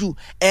tẹ̀ wájú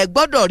ẹ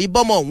gbọ́dọ̀ rí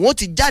bọ́mọ òun ó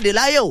ti jáde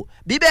láyé o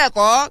bí bẹ́ẹ̀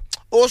kọ́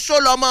oṣó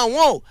lọmọ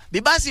wọn o bí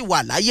bá sì wà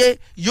láyé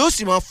yóò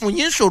sì mọ fún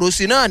yín ṣòro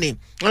sí náà ni.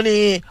 wọ́n ní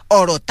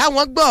ọ̀rọ̀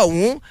táwọn gbọ́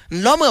ọ̀hún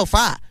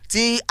ńlọ́mọ̀fà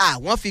tí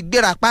àwọn fi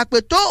gbéra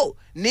pápẹ́ tó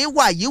ní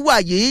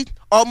wàyíwàyí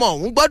ọmọ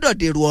òun gbọ́dọ̀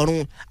dèrò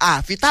ọ̀run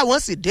àfi táwọn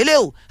sì délé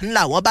o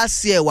ńlá wọn bá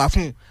ṣe ẹ̀wà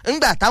fún un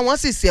ńgbà táwọn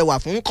sì ṣe ẹ̀wà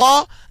fún un kọ́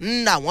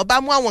ńlá wọn bá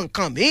mú àwọn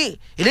nǹkan míì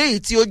eléyìí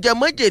tí ó jẹ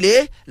mọ́jèlé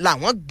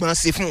làwọn gbọ̀n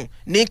sí fún un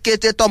ní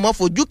kété tọmọ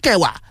fojú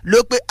kẹwàá ló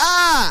pé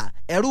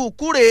ẹ̀rù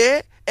kúrè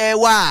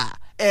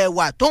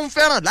ẹ̀wà tó ń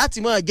fẹ́ràn láti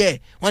máa jẹ.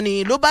 wọ́n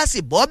ní ló bá sì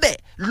bọ́ bẹ̀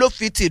ló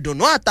fi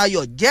tìdùnnú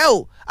àtayọ̀ jẹ́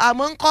o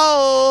àmọ́ ń kọ́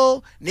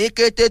o ní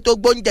kété tó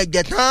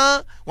gbóúnjẹjẹ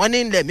tán wọ́n ní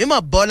ilẹ̀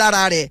mímọ̀ bọ́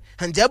lára rẹ̀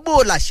ǹjẹ́ bó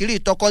làṣírí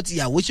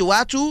tọkọ-tìyàwó ṣe wá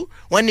tú.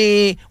 wọ́n ní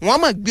wọ́n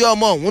mọ̀ gbé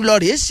ọmọ òun lọ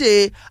rèé ṣe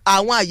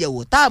àwọn àyẹ̀wò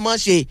tá a mọ̀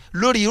ṣe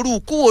lórí irú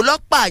ikú wo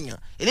lọ́pààyàn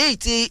eléyìí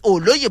tí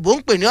olóyìnbó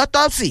ń pè ní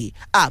autopsy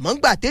àmọ́ ń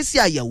gbà tẹ́sí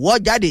àyẹ̀wò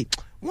jáde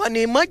wọ́n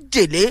ní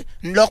májèlé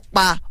ńlọ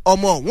pa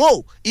ọmọ òun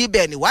o.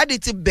 ibẹ̀ níwádìí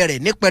ti bẹ̀rẹ̀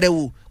ní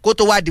pẹrẹwu kó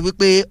tó wá di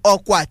wípé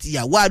ọkọ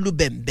àtìyàwó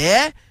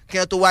alúbẹ̀ǹbẹ́ kí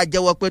wọ́n tó wá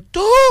jẹ́wọ́ pé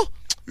tó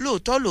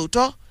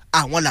lóòótọ́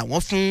àwọn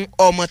làwọn fún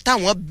ọmọ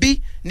táwọn bí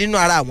nínú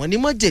ara àwọn ní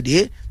májèlé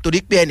torí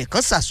pé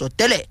ẹnìkan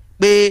sàsọtẹ́lẹ̀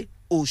pé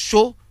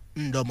òṣó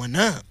ńlọmọ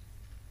náà.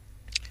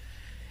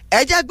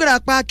 ẹjẹ́ gbéra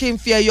pa kí n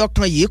fi ẹyọ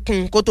kan yìí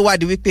kún kó tó wá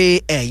di wípé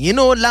ẹ̀yin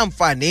náà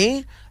láǹfààní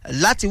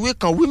láti wí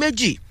kan wí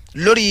méjì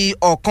lórí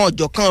ọ̀kan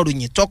ọ̀jọ̀kan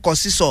ròyìn tọkọ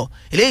sísọ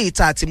eléyìí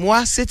tá a ti mú wá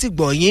sétí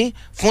gbọ̀nyìn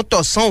fún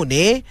tọ̀sán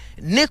òní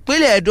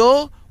nípínlẹ̀ Ẹdó.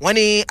 wọ́n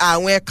ní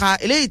àwọn ẹ̀ka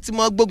eléyìí tí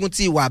wọ́n gbógun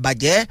ti ìwà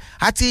àbàjẹ́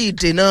àti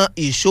ìdènà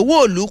ìṣòwò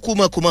òlu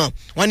kúmọkúmọ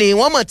wọ́n ní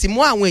wọ́n mọ̀ ti mú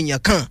àwọn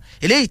èèyàn kan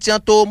eléyìí tí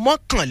wọ́n tó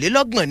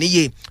 31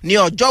 níye ní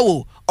ọjọ́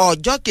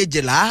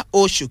 12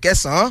 oṣù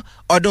kẹsàn-án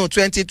ọdún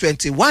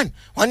 2021.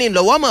 wọ́n ní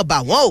lọ́wọ́ mọ̀ bà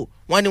wọ́n o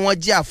wọ́n ní wọ́n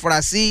jí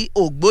àfúrásì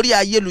ògbórí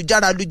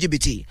ayélujára lu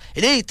jìbìtì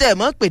eléyìí tẹ́ ẹ̀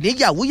mọ́ pè ní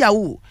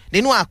yahoo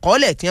nínú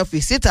àkọọ́lẹ̀ tí wọ́n fi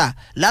síta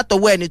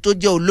látọwọ́ ẹni tó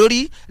jẹ́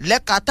olórí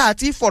lẹ́ka tá a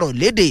ti fọ̀rọ̀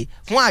léde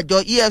fún àjọ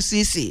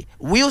EFCC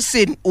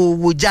Wilson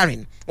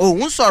Owójàrin.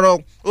 òun sọ̀rọ̀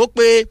ó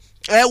pé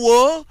ẹ wo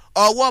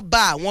ọwọ́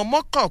bá àwọn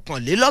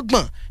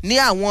 29 ní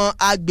àwọn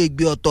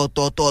agbègbè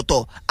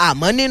ọ̀tọ̀ọ̀tọ̀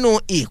àmọ́ nínú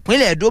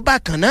ìpínlẹ̀ Ẹdó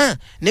bákan náà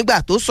nígbà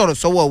tó sọ̀rọ̀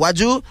sọ́wọ́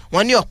iwájú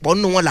wọ́n ní ọ̀pọ̀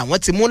nínú wọn làwọn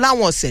ti mú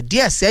láwọn ọ̀sẹ̀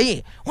díẹ̀ sẹ́yìn.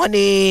 wọ́n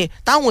ní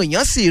táwọn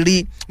èèyàn sì rí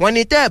wọ́n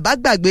ní tẹ́ ẹ̀ bá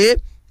gbàgbé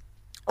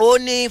ó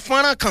ní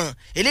fọ́nrán kan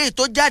eléyìí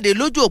tó jáde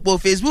lójú òpó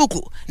Facebook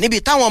níbi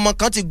táwọn ọmọ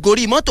kan ti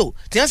gorí mọ́tò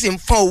tí wọ́n sì ń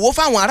fọn owó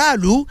fáwọn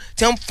aráàlú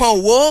tí wọ́n ń fọn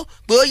owó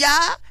pé ó yá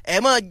ẹ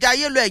mọ̀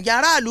jayé lọ ẹ̀yìn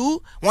aráàlú.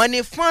 wọ́n ní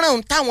fọ́nrán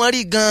táwọn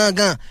rí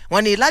gangan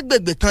wọ́n ní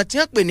lágbègbè kan tí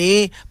wọ́n pè ní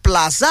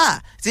Plaza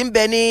tí ń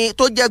bẹ ní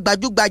tó jẹ́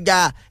gbajúgbajà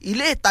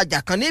ilé ìtajà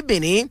kan ní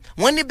Benin.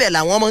 wọ́n níbẹ̀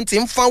làwọn ọmọ ti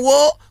ń fọ́nwó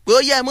pé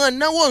ó yẹ ẹ mọ̀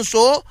náwó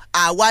ǹso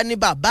àwa ni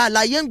bàbá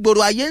aláyé ń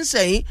gbòòrò ayé ń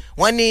sẹ́yìn.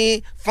 wọ́n ní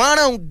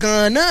fọ́nrán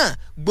gan-an náà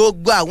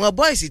gbogbo àwọn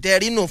bọ́ìsì tẹ́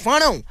rí nù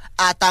fọ́nrán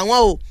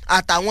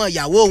àtàwọn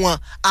ìyàwó wọn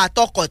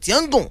àtọkọ̀ tí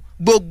ń gùn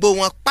gbogbo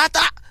wọn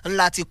pátá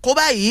ńlá ti kó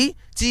báyìí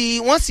tí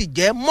wọ́n sì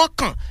jẹ́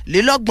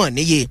 31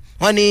 níye.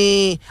 wọ́n ní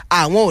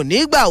àwọn ò ní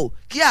gbà ó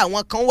kí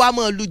àwọn kan wá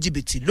máa lu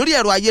jìbìtì lórí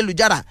ẹ̀rọ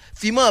ayélujára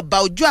fi máa ba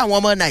ojú àwọn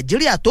ọmọ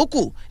Nàìjíríà tó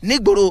kù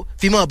nígboro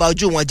fi máa ba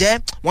ojú wọn jẹ́.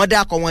 wọ́n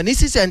dákọ̀ wọn ní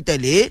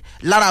sísẹ̀ntẹ̀lé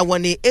lára wọn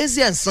ni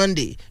Ezian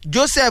Sunday,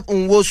 Joseph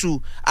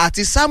Nwosu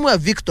àti Samuel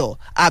Victor,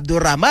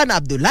 Abdulrahman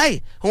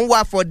Abdullahi,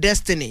 Nwa for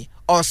Destiny,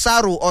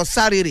 Osaro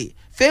Osarire,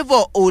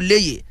 Favour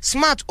Oleye,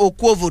 Smart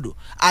Okwovodo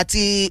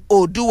àti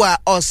Oduwa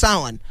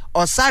Osawan,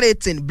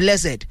 Osaretin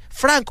Blessed,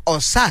 Frank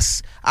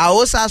Osas,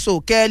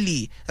 Aosaso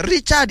Kelly,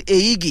 Richard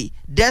Eyigi,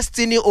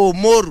 Destiny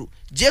Omoru,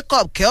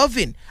 Jacob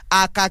Kelvin,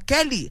 Aka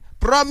Kelly,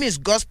 Promise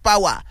God's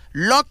Power,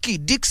 Lucky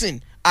Dixon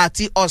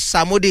àti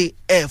Ọ̀sàmódé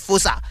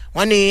Ẹ̀fọ́sà.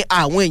 wọ́n ní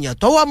àwọn èèyàn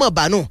tọ́wọ́ mọ̀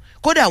bánú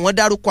kódà wọ́n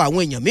dárúkọ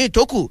àwọn èèyàn míì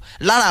tó kù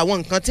lára àwọn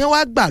nǹkan tí wọ́n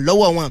wá gbà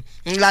lọ́wọ́ wọn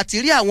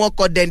láti rí àwọn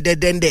ọkọ̀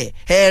dẹ̀ndẹ̀dẹ̀ndẹ̀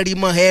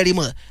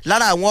ẹ̀rìmọ̀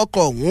lára àwọn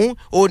ọkọ̀ ọ̀hún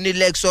ó ní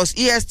Lexus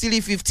ES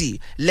 350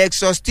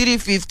 Lexus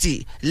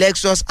 350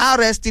 Lexus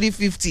RS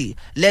 350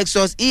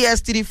 Lexus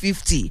ES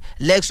 350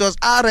 Lexus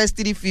RS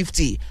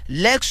 350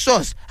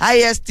 Lexus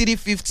IS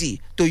 350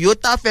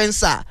 Toyota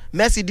Venza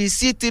Mercedes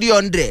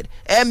C300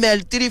 ML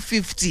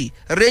 350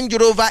 Range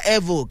Rover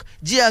Evoque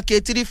GLK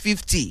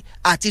 350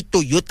 àti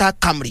Toyota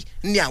Camry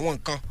ní àwọn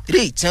nǹkan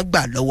eré ìtàn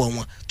gbà lọ́wọ́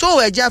wọn tó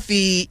ẹja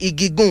fi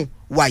igi gùn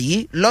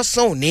wàyí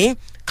lọ́sàn òní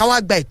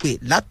káwá gba ìpè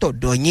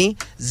látọ̀dọ̀ yín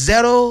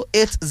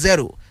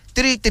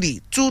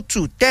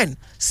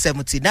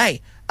 08033221079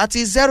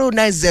 àti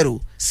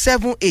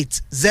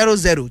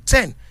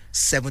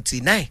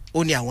 09078001079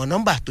 ó ní àwọn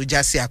nọ́mbà tó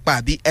já sí apá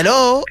àbí.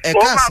 Hello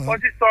ẹ̀ka àsán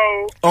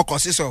ọkọ̀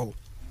sísọ o.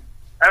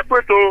 ẹ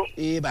pètò.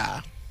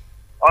 ibà.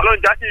 ọlọ́run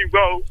já sí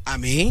ìgbọ́ o.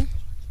 àmín.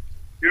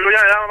 ìròyìn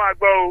àyà máa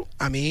gbọ́ o.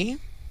 àmín.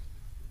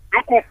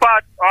 dúkù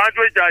pat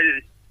ọ̀hánjọ́ ìjàyè.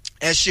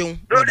 ẹ ṣeun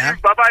lórí bọ̀dá.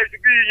 bàbá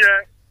ìdúgbì yẹn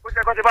ó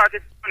jẹ́ kó ṣe bá a ti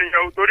fún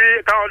nìyẹn o torí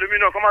káwọn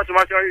olómìnira kọ́ máa tún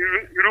máa ṣe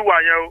irú wà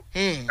yẹn o.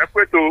 ẹ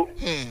pètò.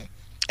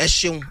 ẹ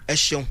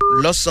ṣeun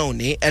lọ́sàn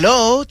òní. Hello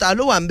ta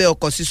ló wà ń bẹ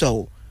ọkọ̀ sísọ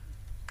o.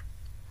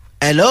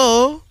 Hello.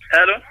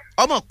 Hello.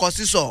 ọmọ ọkọ̀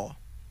sísọ.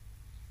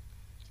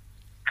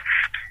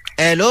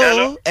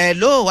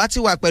 Hello. Wá ti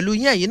wà pẹ̀lú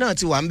yín ẹ̀yin náà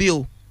ti wà ń bí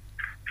o.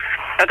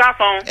 ẹ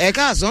káàsán. ẹ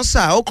káàsán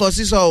sà ó kọ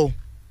sísọ o.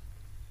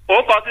 ó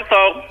kọ sísọ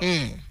o.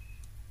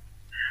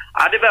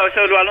 adébẹ̀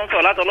ọ̀ṣẹ́ olúwa ló ń sọ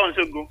láti ọlọ́run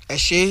ṣògo. ẹ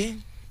ṣe.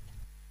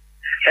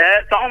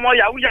 táwọn ọmọ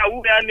yahoo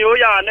yahoo yẹn ni ó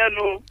yà wá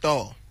lẹ́nu. tọ.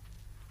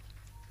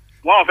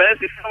 wọn ò fẹ́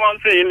sí fún wọn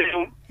sí ilé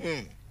o.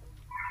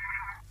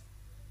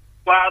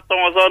 wá tọ́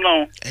wọn sọ́nà.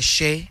 ẹ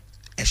ṣe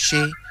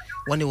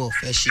wọ́n ní wọn ò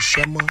fẹ́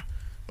ṣiṣẹ́ mọ́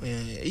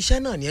iṣẹ́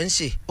náà ni ẹ ń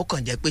ṣe ó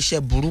kàn jẹ́ pé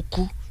iṣẹ́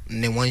burúkú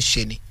ni wọ́n ń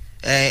ṣe ni.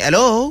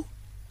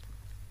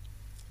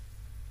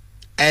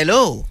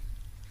 Hello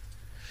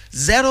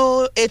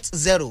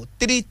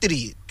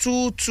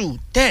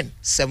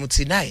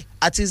 08033221079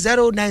 àti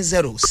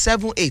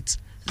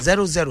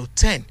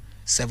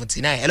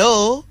 09078001079.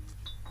 Hello.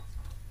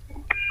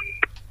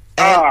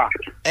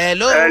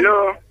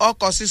 Hello.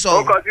 ọkọ̀ sísọ.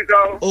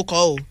 ó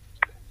kọ́ o.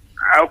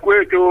 àkó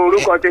ètò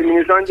orúkọ tèmi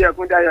ní Sunday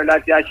Ẹkúndayọ̀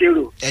láti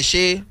Aṣérò. ẹ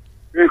ṣe.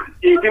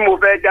 ìdí mo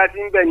fẹ́ dá sí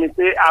níbẹ̀ ni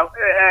pé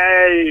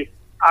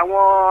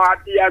àwọn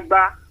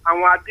abíyágbá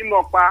àwọn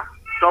abímọ̀pá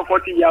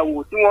tọkọtìyàwó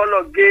tí wọ́n lọ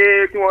gé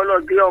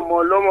ọmọ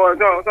ọlọ́mọ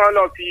tí wọ́n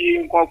lọ fi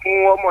nǹkan fún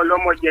ọmọ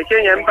ọlọ́mọ jẹ ṣé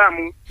yẹn ń bà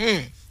mú.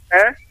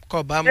 kò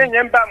bá mú. ṣé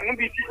yẹn ń bà mú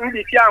níbi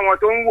tí àwọn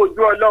tó ń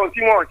wojú Ọlọ́run tí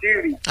wọ́n ti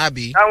rí.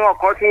 àbí. táwọn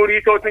kan tún rí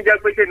tó tún jẹ́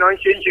pé ṣe náà ń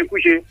ṣe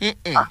ìṣekúṣe.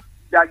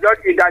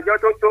 ìdájọ́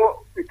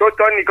tó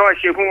tọ́ nìkan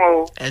ṣe fún wọn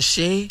o. ẹ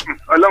ṣe.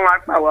 Ọlọ́run á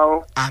gbà wá o.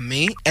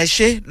 àmín ẹ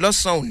ṣe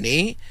lọ́sàn-án òní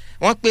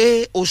wọ́n pé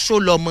oṣó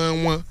lọmọ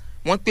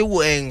wọ́n pé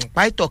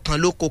pàìtọ̀ kan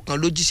lóko kan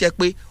ló jíṣẹ́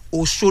pé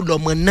oṣó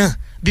lọmọ náà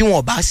bí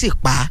wọn bá sì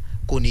pa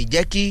kò ní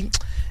jẹ́ kí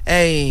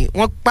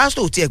wọ́n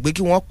pásítọ̀ tiẹ̀ pé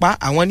kí wọ́n pa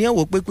àwọn ní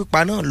ẹ̀wọ̀ pé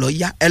pípa náà lọ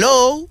yá.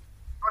 Hello.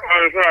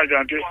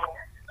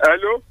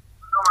 Hello.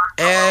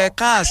 ẹ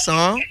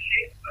káàsán.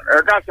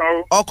 o.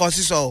 ọkọ̀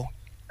sísọ o.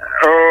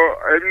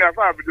 èmi náà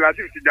fún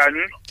Abdulatif Tijani.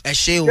 ẹ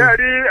ṣe o. ṣé ẹ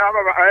rí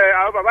àwọn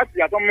bàbá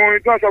tìyà tó mú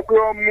tí wọ́n sọ pé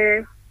wọ́n mú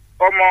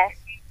ọmọ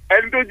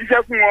ẹni tó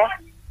jíṣẹ́ fún wọn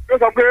tó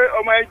sọ pé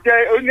ọmọ ẹ jẹ́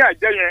ó ní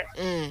àjẹ́ yẹn.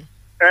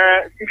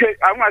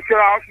 àwọn àti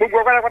gbogbo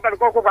pátápátá ni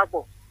kọ́kọ́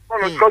papọ̀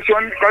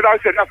kọ́dá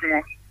ṣẹ̀dá fún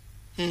wọn.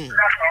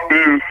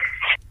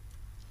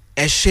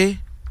 ẹ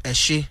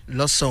ṣe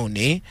lọ́sàn-án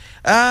òní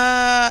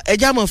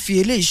ẹjá mọ̀ fi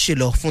eléyìí ṣe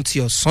lọ fún ti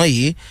ọ̀sán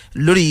yìí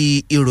lórí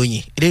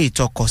ìròyìn eléyìí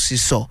tọkọ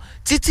sísọ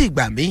títí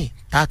ìgbà míì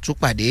tá a tún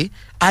pàdé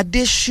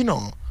Adésínà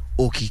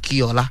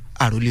Òkìkíọlá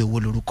àròlé owó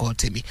lórúkọ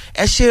tèmi.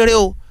 ẹ ṣeré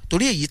o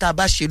torí èyí tá a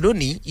bá ṣe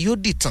lónìí yóò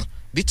dìtàn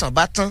bí tàn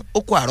bá tán ó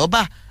kó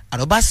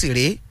àrọ́bá sì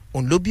rèé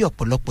òun ló bí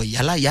ọ̀pọ̀lọpọ̀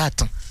ìyálàyà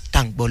àtàn tá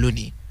à ń gbọ́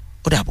lónìí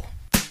ó dàbọ̀.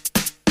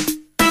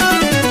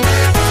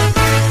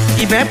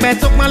 ìbẹ́pẹ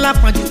tó pọ́n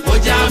lápọ̀jù ó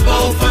jábọ́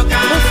ó fọ́nká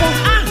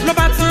ló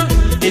bá tán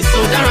èso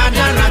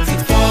dáradára ti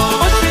fọ́.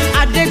 ó ṣe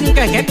adégún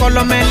kẹ̀kẹ́ kọ́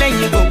lọ́mọ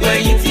ẹlẹ́yin gbogbo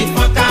ẹ̀yìn ti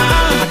fọ́nká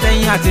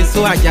àtẹ̀yìn àti èso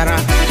àjàrà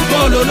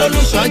bóòlù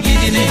olólùṣọ́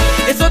gidi ni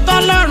èso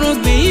tọ́lọ́run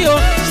gbìn yìí ó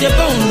ṣe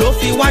bóun ló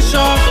fi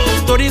wáṣọ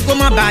torí kó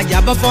má bàa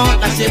jábọ́ fọ́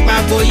la ṣe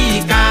pàgọ́ yìí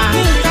ká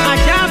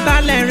ajá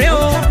balẹ̀ rẹ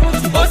o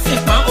ó sì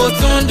pọ́n ó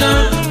tún dán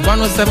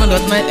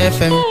 107.9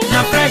 FM na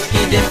fresh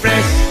e dey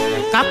fresh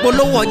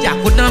kápolówó ọjà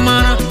kó dán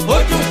mọ́rán ó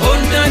dùn ó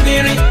ń dán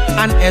gbinrin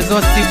and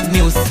exhaustive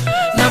news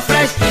na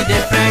fresh e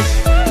dey fresh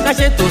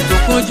káṣe tòótọ́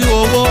kúnjú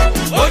owó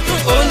ó dùn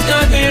ó ń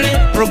dán gbinrin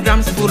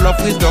programs full of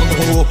wisdom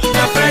o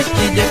na fresh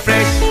e dey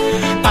fresh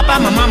papa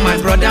mama my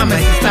brother my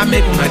sister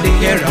make una dey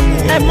hear am o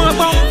ẹ mọ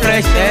gbọ́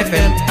fresh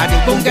FM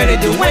àdìgbòǹgẹ̀rẹ̀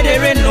dey wey dey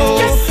rain o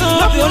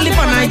no be only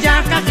for naija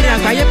káàkiri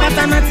àgbáyé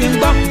pátá náà ti ń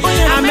gbọ́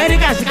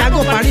America Chicago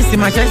Paris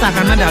Manchester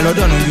Canada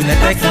London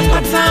United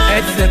Kingdom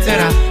etc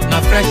na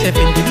fresh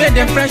FM dey make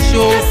dem fresh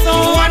o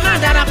wọn náà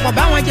darapọ̀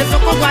báwọn jẹ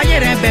sọ́kọ́gbọ́ ayé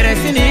rẹ̀ bẹ̀rẹ̀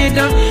sí ní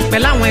dán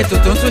pẹ̀lú àwọn ètò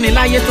tó ń tún ní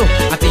láyé tó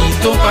àti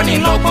tó ń kọ́ni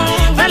lọ́gbọ́n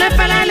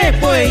fẹ́lẹ́fẹ́lẹ́ lè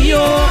po èyí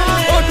o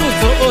ó dùn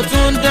tó o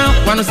tún dán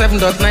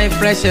 107.9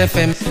 Fresh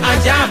FM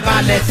ajá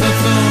balẹ̀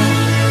tuntun.